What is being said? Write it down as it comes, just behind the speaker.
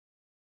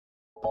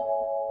On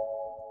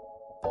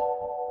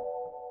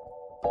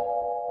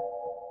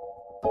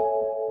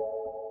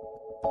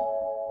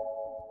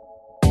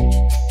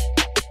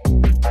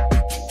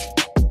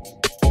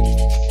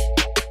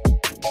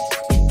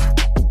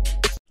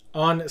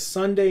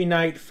Sunday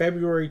night,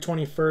 February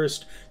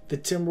 21st, the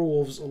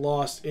Timberwolves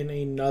lost in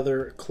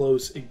another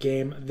close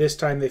game. This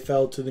time they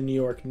fell to the New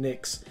York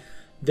Knicks.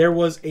 There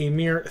was a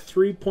mere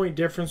 3-point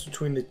difference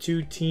between the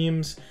two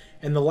teams,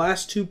 and the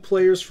last two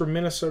players for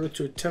Minnesota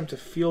to attempt a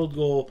field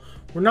goal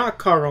were not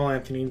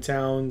Karl-Anthony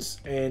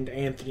Towns and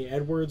Anthony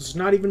Edwards,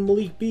 not even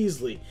Malik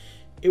Beasley.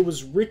 It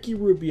was Ricky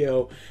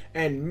Rubio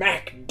and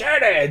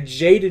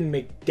Jaden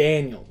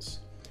McDaniels.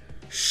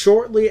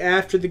 Shortly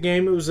after the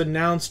game, it was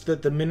announced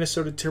that the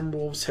Minnesota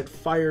Timberwolves had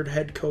fired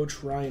head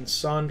coach Ryan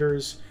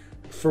Saunders.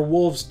 For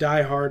Wolves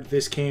diehard,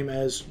 this came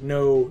as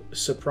no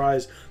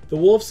surprise. The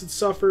Wolves had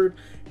suffered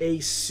a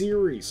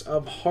series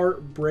of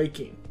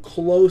heartbreaking,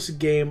 close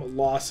game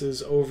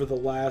losses over the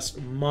last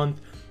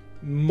month.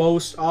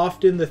 Most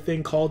often, the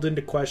thing called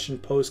into question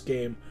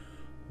post-game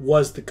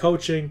was the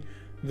coaching.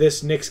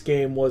 This Knicks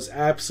game was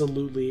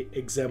absolutely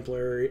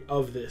exemplary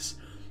of this.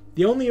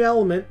 The only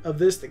element of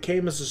this that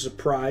came as a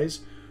surprise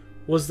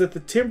was that the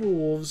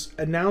Timberwolves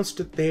announced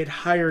that they had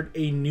hired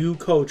a new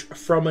coach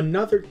from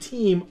another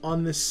team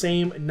on the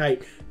same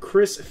night.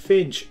 Chris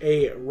Finch,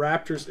 a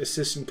Raptors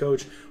assistant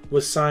coach,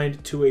 was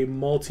signed to a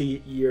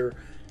multi-year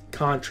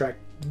contract.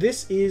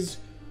 This is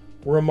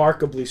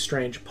remarkably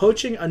strange.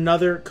 Poaching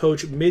another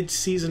coach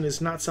mid-season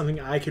is not something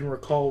I can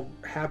recall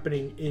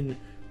happening in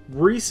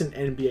recent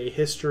NBA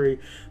history,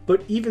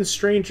 but even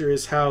stranger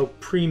is how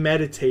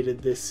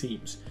premeditated this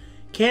seems.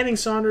 Canning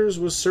Saunders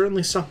was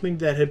certainly something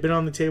that had been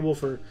on the table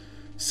for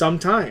some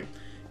time,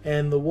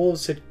 and the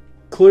Wolves had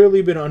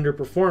clearly been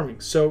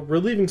underperforming, so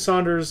relieving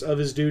Saunders of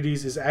his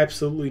duties is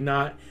absolutely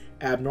not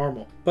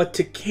abnormal. But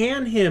to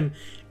can him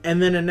and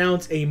then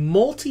announce a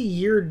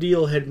multi-year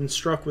deal had been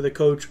struck with a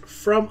coach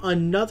from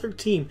another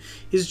team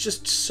is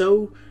just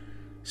so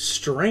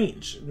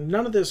strange.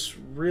 None of this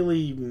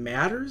really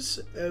matters,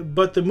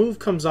 but the move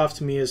comes off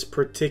to me as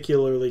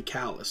particularly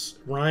callous.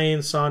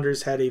 Ryan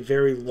Saunders had a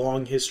very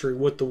long history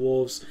with the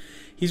Wolves.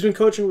 He's been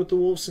coaching with the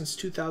Wolves since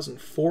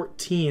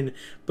 2014,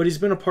 but he's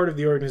been a part of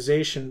the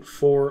organization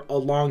for a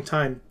long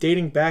time,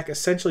 dating back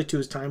essentially to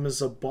his time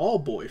as a ball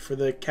boy for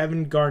the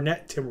Kevin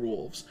Garnett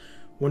Timberwolves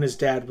when his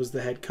dad was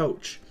the head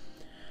coach.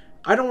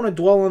 I don't want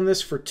to dwell on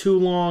this for too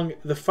long.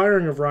 The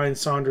firing of Ryan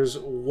Saunders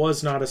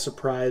was not a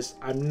surprise.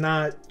 I'm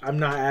not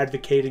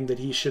advocating that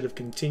he should have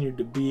continued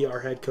to be our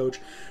head coach,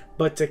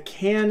 but to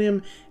can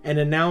him and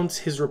announce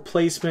his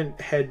replacement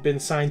had been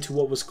signed to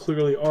what was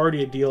clearly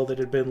already a deal that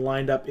had been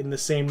lined up in the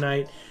same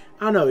night,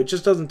 I don't know, it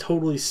just doesn't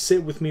totally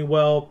sit with me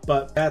well,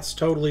 but that's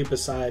totally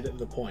beside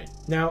the point.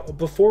 Now,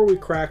 before we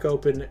crack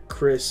open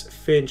Chris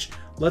Finch,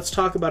 let's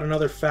talk about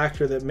another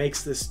factor that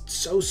makes this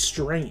so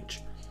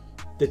strange.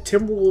 The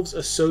Timberwolves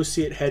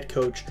associate head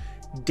coach,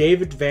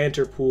 David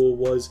Vanterpool,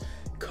 was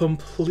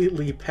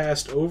completely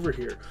passed over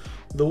here.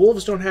 The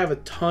Wolves don't have a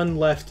ton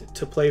left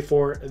to play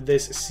for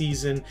this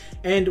season,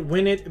 and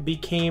when it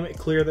became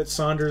clear that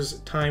Saunders'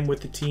 time with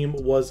the team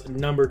was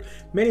numbered,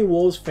 many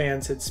Wolves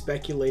fans had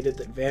speculated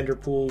that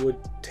Vanterpool would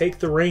take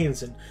the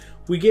reins and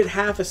we get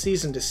half a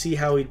season to see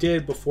how he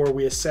did before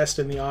we assessed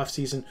in the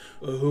offseason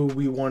who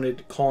we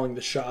wanted calling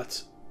the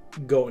shots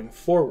going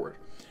forward.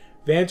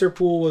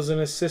 Vanterpool was an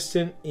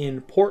assistant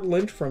in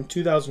Portland from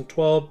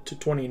 2012 to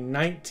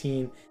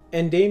 2019,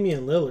 and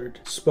Damian Lillard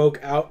spoke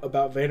out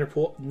about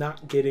Vanterpool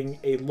not getting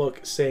a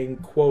look, saying,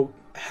 quote,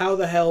 "How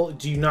the hell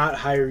do you not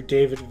hire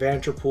David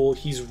Vanterpool?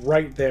 He's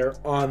right there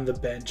on the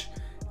bench."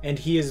 And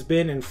he has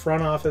been in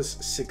front office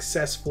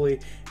successfully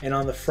and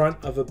on the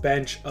front of a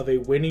bench of a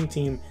winning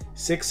team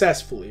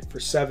successfully for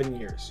 7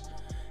 years,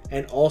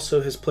 and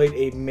also has played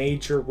a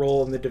major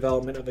role in the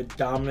development of a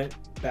dominant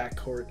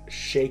backcourt,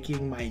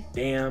 shaking my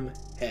damn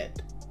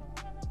head.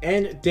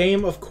 And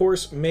Dame, of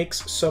course,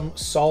 makes some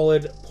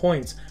solid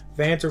points.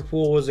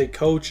 Vanterpool was a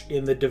coach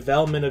in the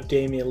development of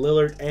Damian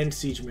Lillard and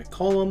CJ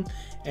McCollum,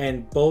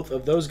 and both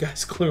of those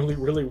guys clearly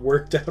really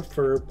worked out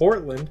for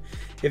Portland.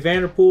 If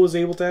Vanterpool was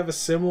able to have a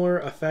similar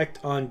effect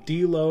on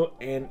D'Lo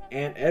and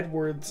Ant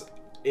Edwards,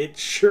 it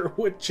sure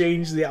would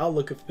change the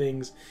outlook of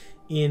things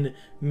in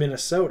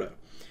Minnesota.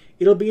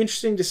 It'll be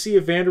interesting to see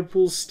if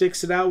Vanterpool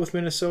sticks it out with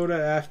Minnesota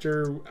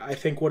after, I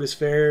think, what is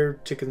fair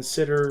to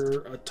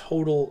consider a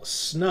total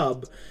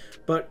snub.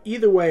 But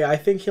either way, I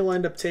think he'll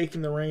end up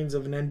taking the reins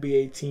of an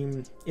NBA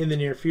team in the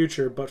near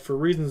future. But for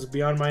reasons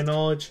beyond my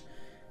knowledge,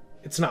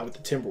 it's not with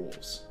the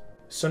Timberwolves.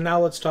 So now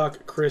let's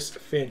talk Chris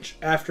Finch.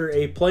 After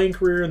a playing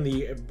career in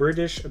the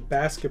British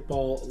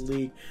Basketball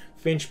League,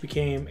 Finch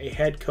became a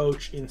head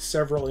coach in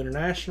several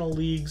international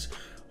leagues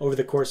over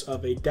the course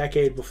of a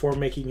decade before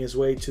making his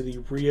way to the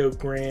Rio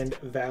Grande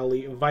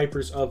Valley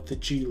Vipers of the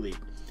G League.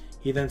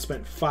 He then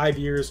spent 5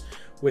 years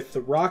with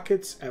the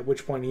Rockets, at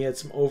which point he had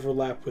some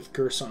overlap with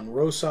Gerson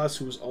Rosas,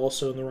 who was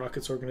also in the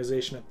Rockets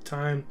organization at the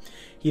time.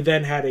 He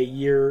then had a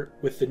year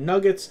with the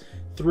Nuggets,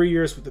 3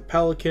 years with the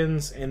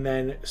Pelicans, and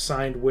then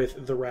signed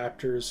with the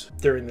Raptors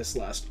during this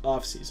last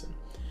offseason.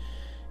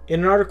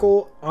 In an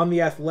article on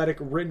The Athletic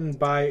written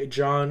by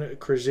John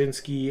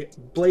Krasinski,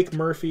 Blake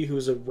Murphy, who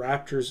is a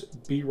Raptors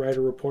beat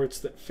writer, reports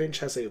that Finch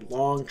has a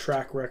long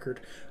track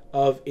record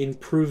of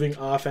improving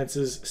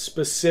offenses,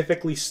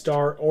 specifically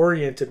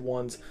star-oriented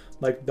ones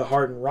like the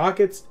Harden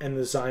Rockets and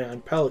the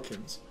Zion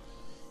Pelicans.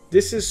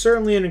 This is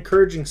certainly an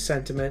encouraging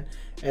sentiment,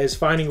 as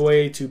finding a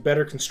way to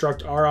better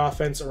construct our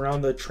offense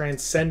around the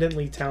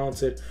transcendently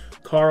talented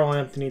Karl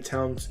Anthony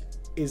Towns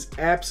is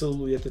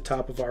absolutely at the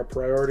top of our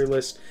priority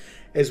list,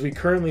 as we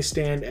currently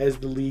stand as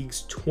the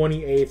league's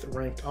 28th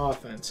ranked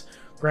offense.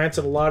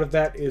 Granted, a lot of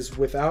that is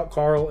without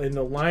Karl in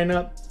the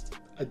lineup.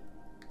 A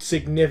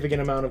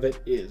significant amount of it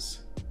is.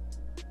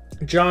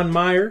 John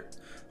Meyer,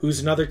 who's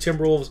another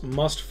Timberwolves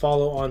must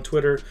follow on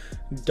Twitter,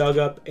 dug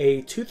up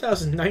a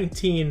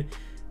 2019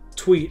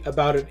 tweet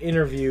about an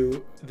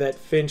interview that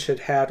Finch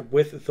had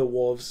with the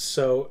Wolves,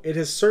 so it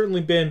has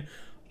certainly been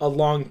a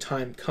long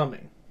time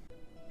coming.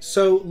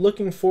 So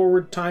looking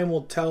forward, time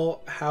will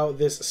tell how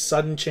this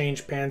sudden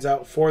change pans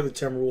out for the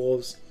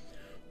Timberwolves.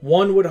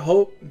 One would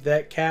hope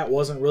that Cat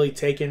wasn't really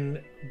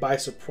taken by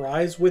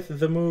surprise with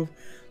the move.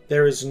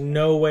 There is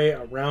no way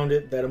around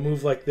it that a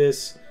move like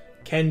this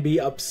can be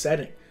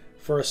upsetting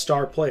for a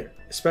star player,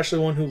 especially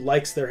one who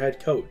likes their head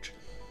coach.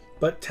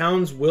 But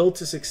Towns' will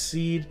to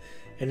succeed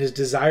and his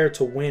desire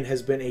to win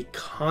has been a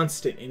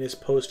constant in his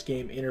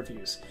post-game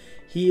interviews.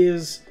 He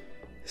is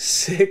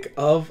sick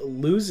of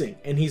losing,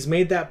 and he's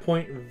made that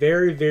point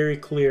very, very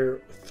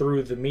clear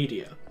through the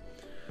media.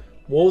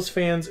 Wolves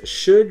fans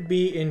should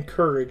be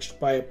encouraged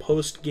by a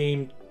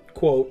post-game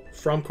quote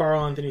from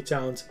Karl Anthony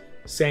Towns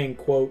saying,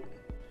 quote,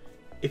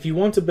 "If you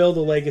want to build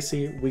a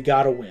legacy, we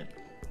gotta win.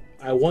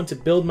 I want to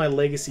build my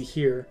legacy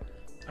here.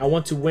 I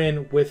want to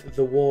win with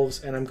the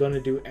Wolves, and I'm going to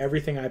do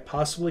everything I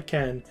possibly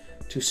can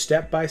to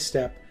step by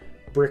step,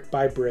 brick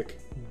by brick,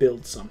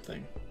 build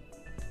something."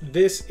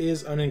 This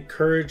is an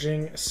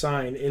encouraging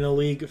sign in a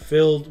league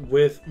filled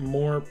with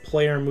more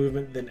player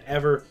movement than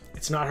ever.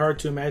 It's not hard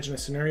to imagine a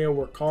scenario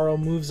where Karl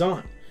moves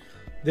on.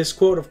 This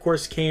quote, of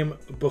course, came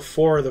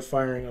before the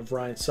firing of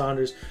Ryan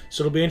Saunders,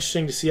 so it'll be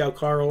interesting to see how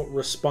Karl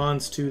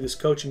responds to this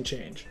coaching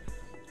change.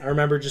 I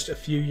remember just a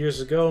few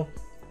years ago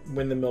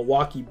when the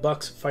Milwaukee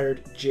Bucks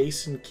fired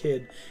Jason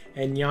Kidd,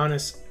 and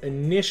Giannis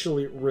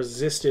initially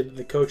resisted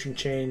the coaching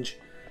change,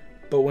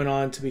 but went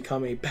on to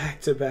become a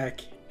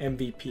back-to-back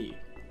MVP.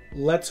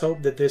 Let's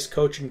hope that this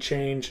coaching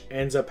change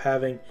ends up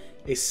having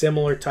a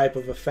similar type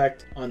of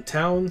effect on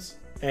Towns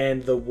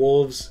and the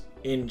Wolves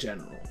in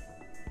general.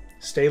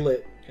 Stay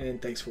lit,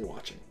 and thanks for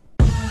watching.